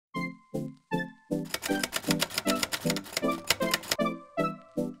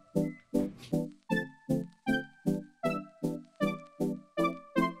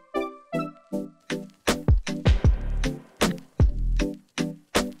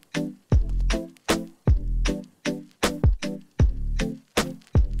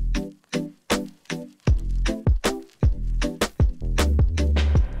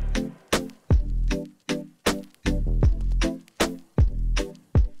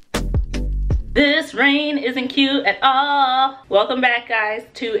This rain isn't cute at all. Welcome back, guys,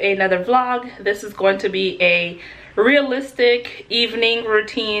 to another vlog. This is going to be a realistic evening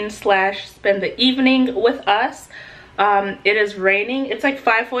routine slash spend the evening with us. It is raining. It's like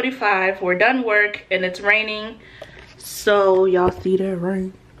 5:45. We're done work and it's raining. So y'all see that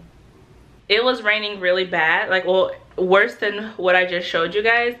rain? It was raining really bad, like, well, worse than what I just showed you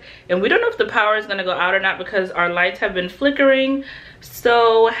guys, and we don't know if the power is gonna go out or not because our lights have been flickering.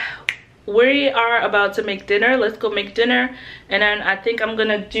 So we are about to make dinner. Let's go make dinner, and then I think I'm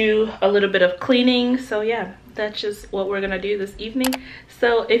gonna do a little bit of cleaning. So yeah, that's just what we're gonna do this evening.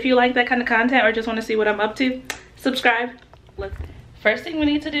 So if you like that kind of content or just want to see what I'm up to, subscribe. First thing we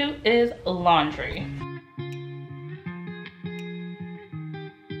need to do is laundry.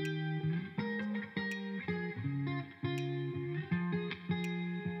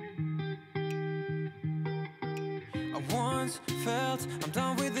 Felt I'm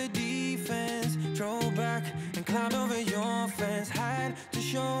done with the defense, drove back and climbed over your fence, had to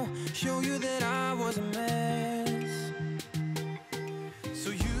show you that I was a mess. So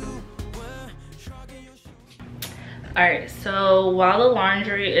you were shrugging your shoulders. All right, so while the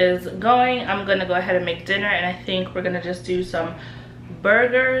laundry is going, I'm gonna go ahead and make dinner, and I think we're gonna just do some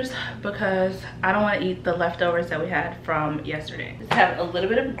burgers because I don't want to eat the leftovers that we had from yesterday. Just have a little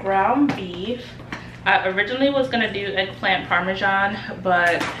bit of ground beef. I originally was gonna do eggplant parmesan,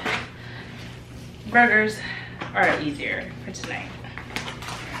 but burgers are easier for tonight.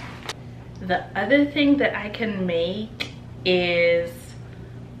 The other thing that I can make is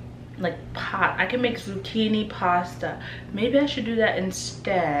like I can make zucchini pasta. Maybe I should do that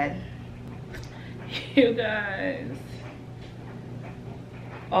instead. You guys,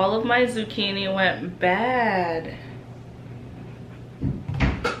 all of my zucchini went bad.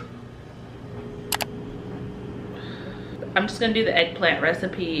 I'm just gonna do the eggplant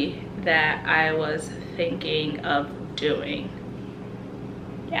recipe that I was thinking of doing.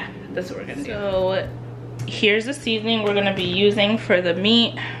 Yeah, that's what we're gonna do. So here's the seasoning we're gonna be using for the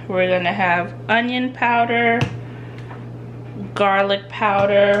meat. We're gonna have onion powder, garlic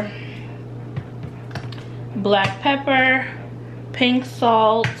powder, black pepper, pink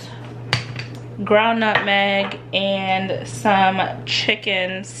salt, ground nutmeg, and some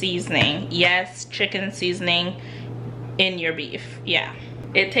chicken seasoning. Yes, chicken seasoning in your beef. Yeah,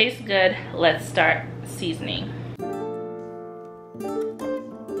 it tastes good. Let's start seasoning.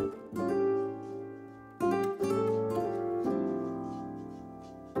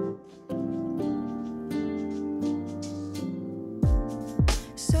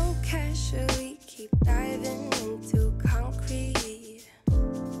 So casually keep diving into concrete,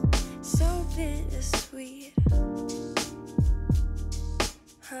 so bittersweet,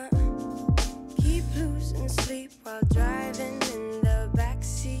 huh? Keep losing sleep while driving in the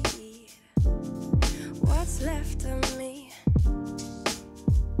backseat. What's left of me?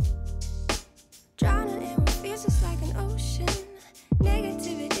 Drowning in what feels just like an ocean.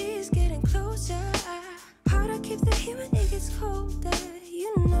 Negativity is getting closer. Hard to keep the heat when it gets colder.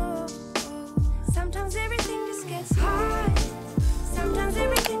 You know, sometimes everything just gets hard. Sometimes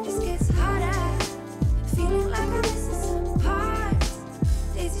everything just gets harder. Feeling like I'm missing some parts.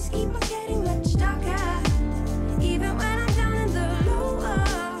 Days just keep on getting much darker. Even when I'm down in the low,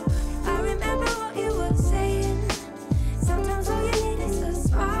 I remember what you were saying. Sometimes all you need is a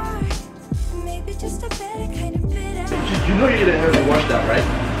spark, and maybe just a better kind of bitter. You know you didn't have to watch that, right?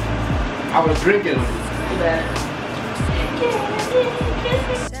 I was drinking.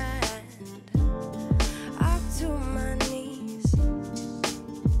 Up to my knees.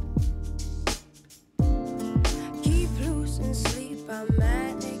 Keep losing sleep. I'm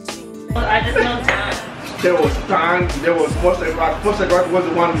manic dreaming. Well, I just know that. There was time, there was Mustang Rock. Mustang Rock was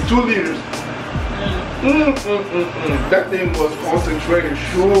the one with 2 liters. That thing was concentrated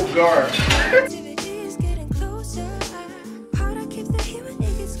sugar. Activity is getting closer. Hard to keep the heat when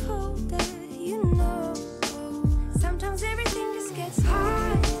it gets colder. You know, sometimes everything just gets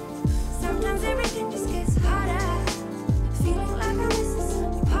hard. Sometimes everything just gets harder. Feeling like I'm missing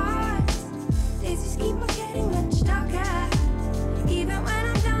some parts. Days just keep on getting much darker. Even when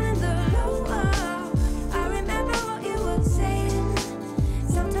I'm down in the low, I remember what you were saying.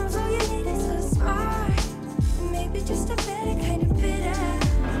 Sometimes all you need is a spark, and maybe just a better kind of bitter.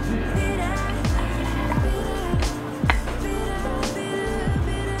 Bitter, bitter, bitter, bitter,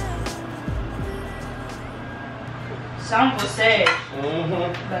 bitter. Some will say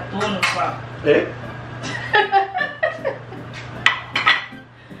that don't know. Eh?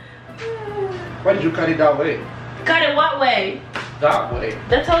 Why did you cut it that way? Cut it what way? That way.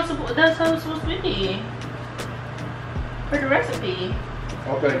 That's how it's supposed to be. For the recipe.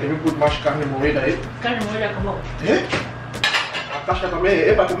 Ok, can you put mais carne moída aí? Carne moída acabou. É? A casca também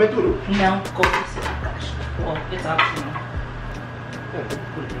é pra comer tudo? Não, come a casca. Well, it's optional.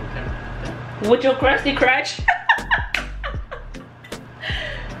 With your crusty crutch?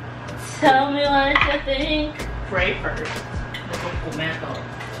 Tell me what you think. Pray first.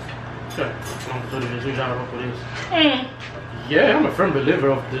 Okay, yeah, I'm a firm believer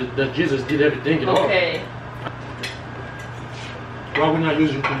of that Jesus did everything. Okay. Why are we not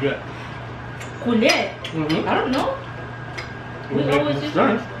using courgette? Courgette? I don't know. We always use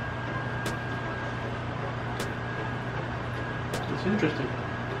it. It's interesting.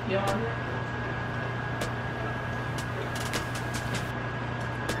 Yeah.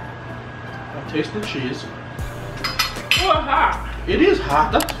 I taste the cheese. Oh, hot. It is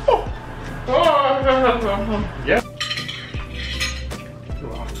hot. That's yeah.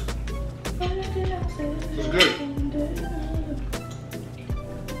 Wow. It's good.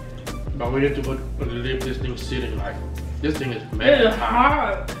 But we need to leave this thing sitting like. This thing is It mad is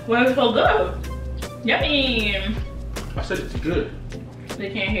hot. Well, it's so good. Yummy. I said it's good.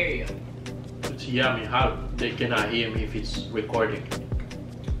 They can't hear you. It's yummy. How they cannot hear me if it's recording?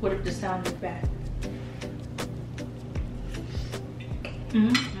 What if the sound is bad?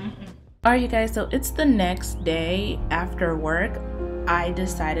 Alright, you guys, so it's the next day after work. I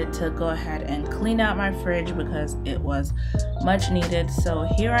decided to go ahead and clean out my fridge because it was much needed. So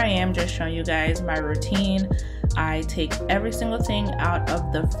here I am just showing you guys my routine. I take every single thing out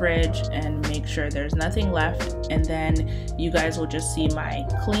of the fridge and make sure there's nothing left, and then you guys will just see my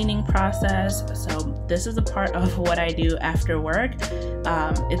cleaning process. So this is a part of what I do after work.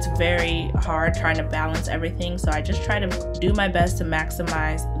 It's very hard trying to balance everything, so I just try to do my best to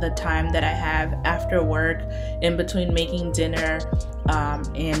maximize the time that I have after work, in between making dinner,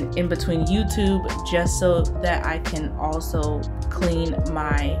 and in between YouTube, just so that I can also clean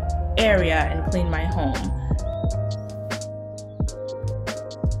my area and clean my home.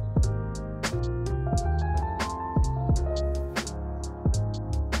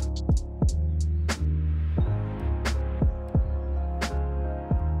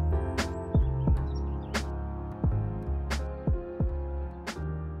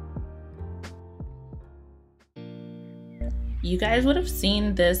 You guys would have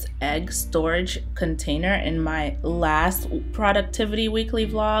seen this egg storage container in my last productivity weekly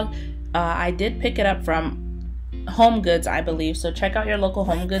vlog. I did pick it up from Home Goods, I believe, so check out your local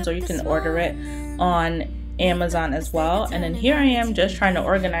Home Goods, or you can order it on Amazon as well. And then here I am just trying to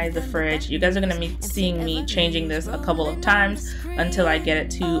organize the fridge. You guys are going to be seeing me changing this a couple of times until I get it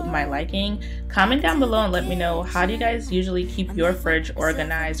to my liking. Comment down below and let me know, how do you guys usually keep your fridge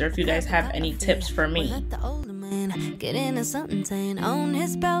organized, or if you guys have any tips for me. Get into something tame on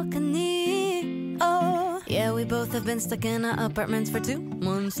his balcony. Oh, yeah, we both have been stuck in our apartments for 2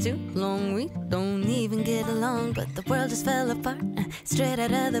 months too long. We don't even get along, but the world just fell apart straight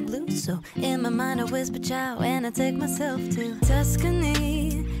out of the blue. So in my mind I whisper ciao, and I take myself to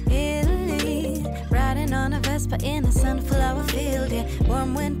Tuscany, Italy, riding on a Vespa in a sunflower field. Yeah,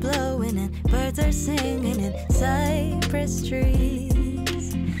 warm wind blowing and birds are singing in cypress trees.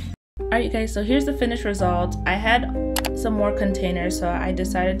 Alright, you guys, so here's the finished result. I had some more containers, so I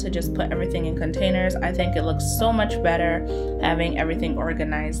decided to just put everything in containers. I think it looks so much better having everything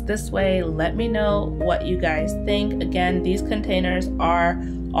organized this way. Let me know what you guys think. Again, these containers are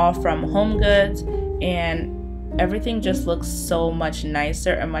all from Home Goods, and everything just looks so much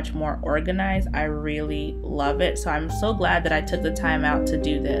nicer and much more organized. I really love it, so I'm so glad that I took the time out to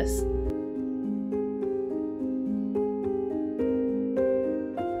do this.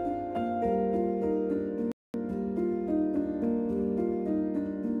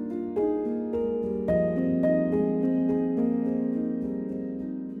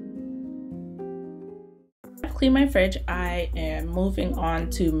 Clean my fridge, I am moving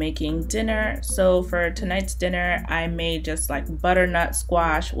on to making dinner. So for tonight's dinner, I made just like butternut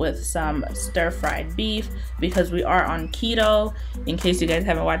squash with some stir-fried beef, because we are on keto. In case you guys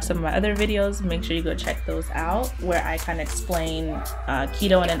haven't watched some of my other videos, make sure you go check those out, where I kind of explain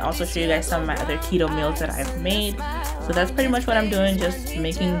keto, and then also show you guys some of my other keto meals that I've made. So that's pretty much what I'm doing, just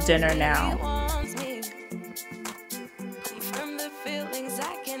making dinner now.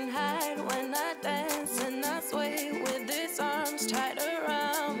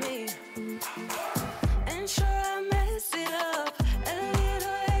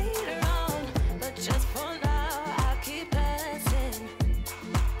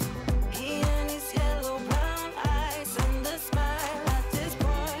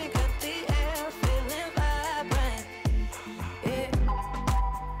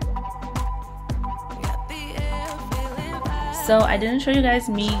 So I didn't show you guys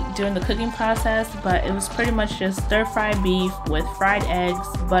me doing the cooking process, but it was pretty much just stir-fried beef with fried eggs,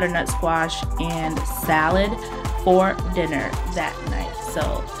 butternut squash, and salad for dinner that night.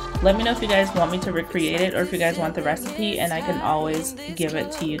 So let me know if you guys want me to recreate it or if you guys want the recipe, and I can always give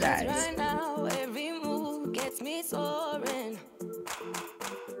it to you guys.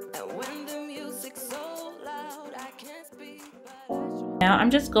 Now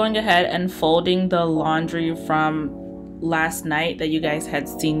I'm just going ahead and folding the laundry from last night that you guys had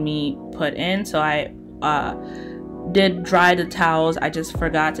seen me put in. So I did dry the towels. I just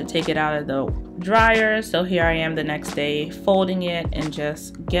forgot to take it out of the dryer. So here I am the next day folding it and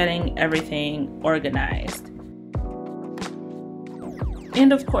just getting everything organized.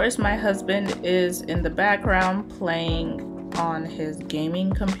 And of course my husband is in the background playing on his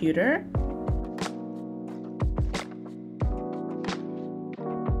gaming computer.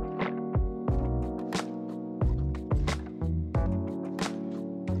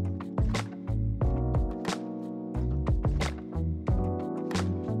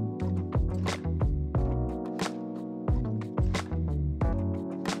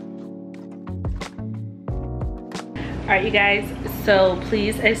 Alright you guys, so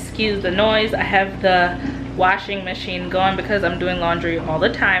please excuse the noise. I have the washing machine going because I'm doing laundry all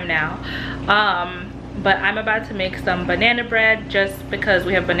the time now. But I'm about to make some banana bread just because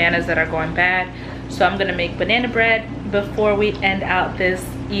we have bananas that are going bad. So I'm gonna make banana bread before we end out this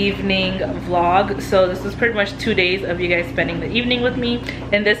evening vlog. So this is pretty much 2 days of you guys spending the evening with me,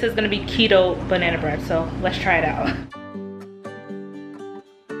 and this is gonna be keto banana bread. So let's try it out.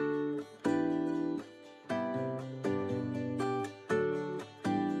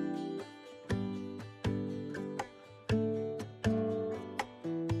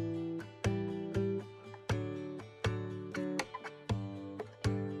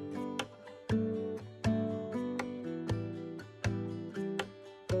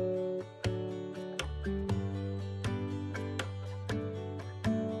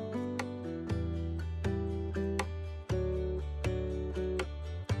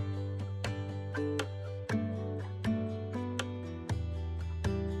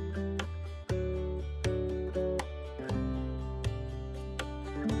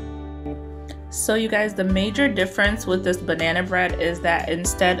 So you guys, the major difference with this banana bread is that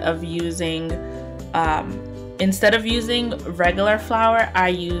instead of using regular flour, I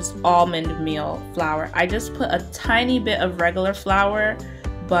use almond meal flour. I just put a tiny bit of regular flour,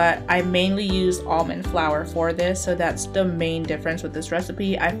 but I mainly use almond flour for this. So that's the main difference with this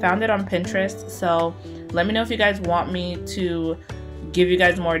recipe. I found it on Pinterest, so let me know if you guys want me to give you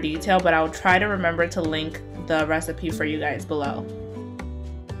guys more detail, but I'll try to remember to link the recipe for you guys below.